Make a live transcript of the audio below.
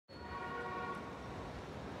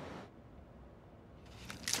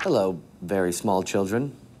Hello, very small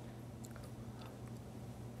children.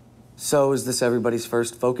 So, is this everybody's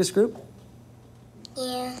first focus group?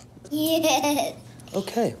 Yeah. Yes.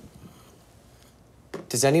 Okay.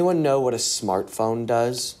 Does anyone know what a smartphone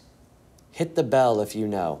does? Hit the bell if you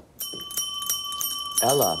know.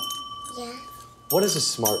 Ella, Yeah. what does a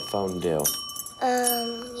smartphone do?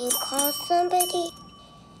 You call somebody,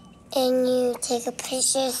 and you take a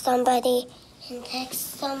picture of somebody, and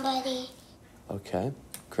text somebody. Okay,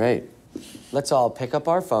 great. Let's all pick up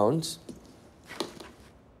our phones.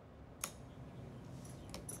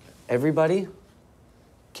 Everybody,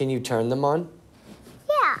 can you turn them on?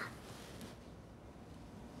 Yeah.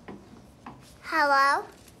 Hello?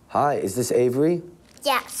 Hi, is this Avery?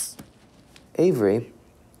 Yes. Avery,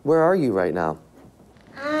 where are you right now?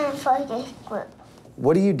 I'm in focus group.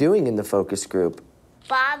 What are you doing in the focus group?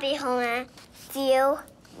 I'll be home in a few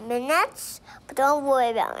minutes, but don't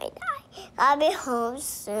worry about my dad. I'll be home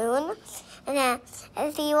soon. And then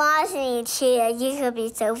if you want to see cheer, you could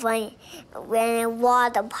be so funny when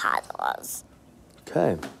water puddles.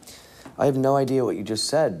 Okay. I have no idea what you just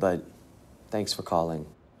said, but thanks for calling.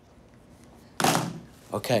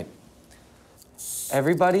 Okay.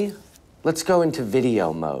 Everybody, let's go into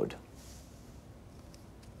video mode.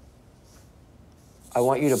 I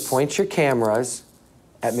want you to point your cameras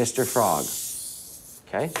at Mr. Frog,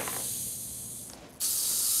 okay?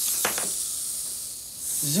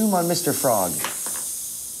 Zoom on Mr. Frog.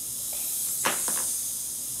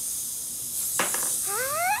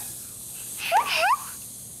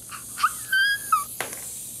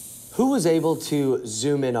 Who was able to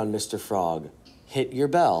zoom in on Mr. Frog? Hit your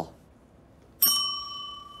bell.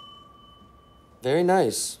 Very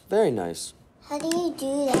nice, very nice. How do you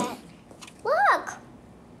do that? Look!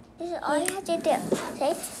 This is all you have to do.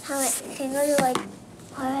 See how my fingers are like,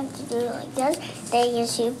 all I have to do is like this. Then you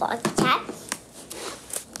see for the tap.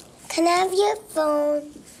 Can I have your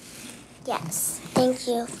phone? Yes, thank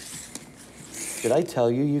you. Did I tell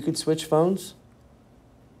you you could switch phones?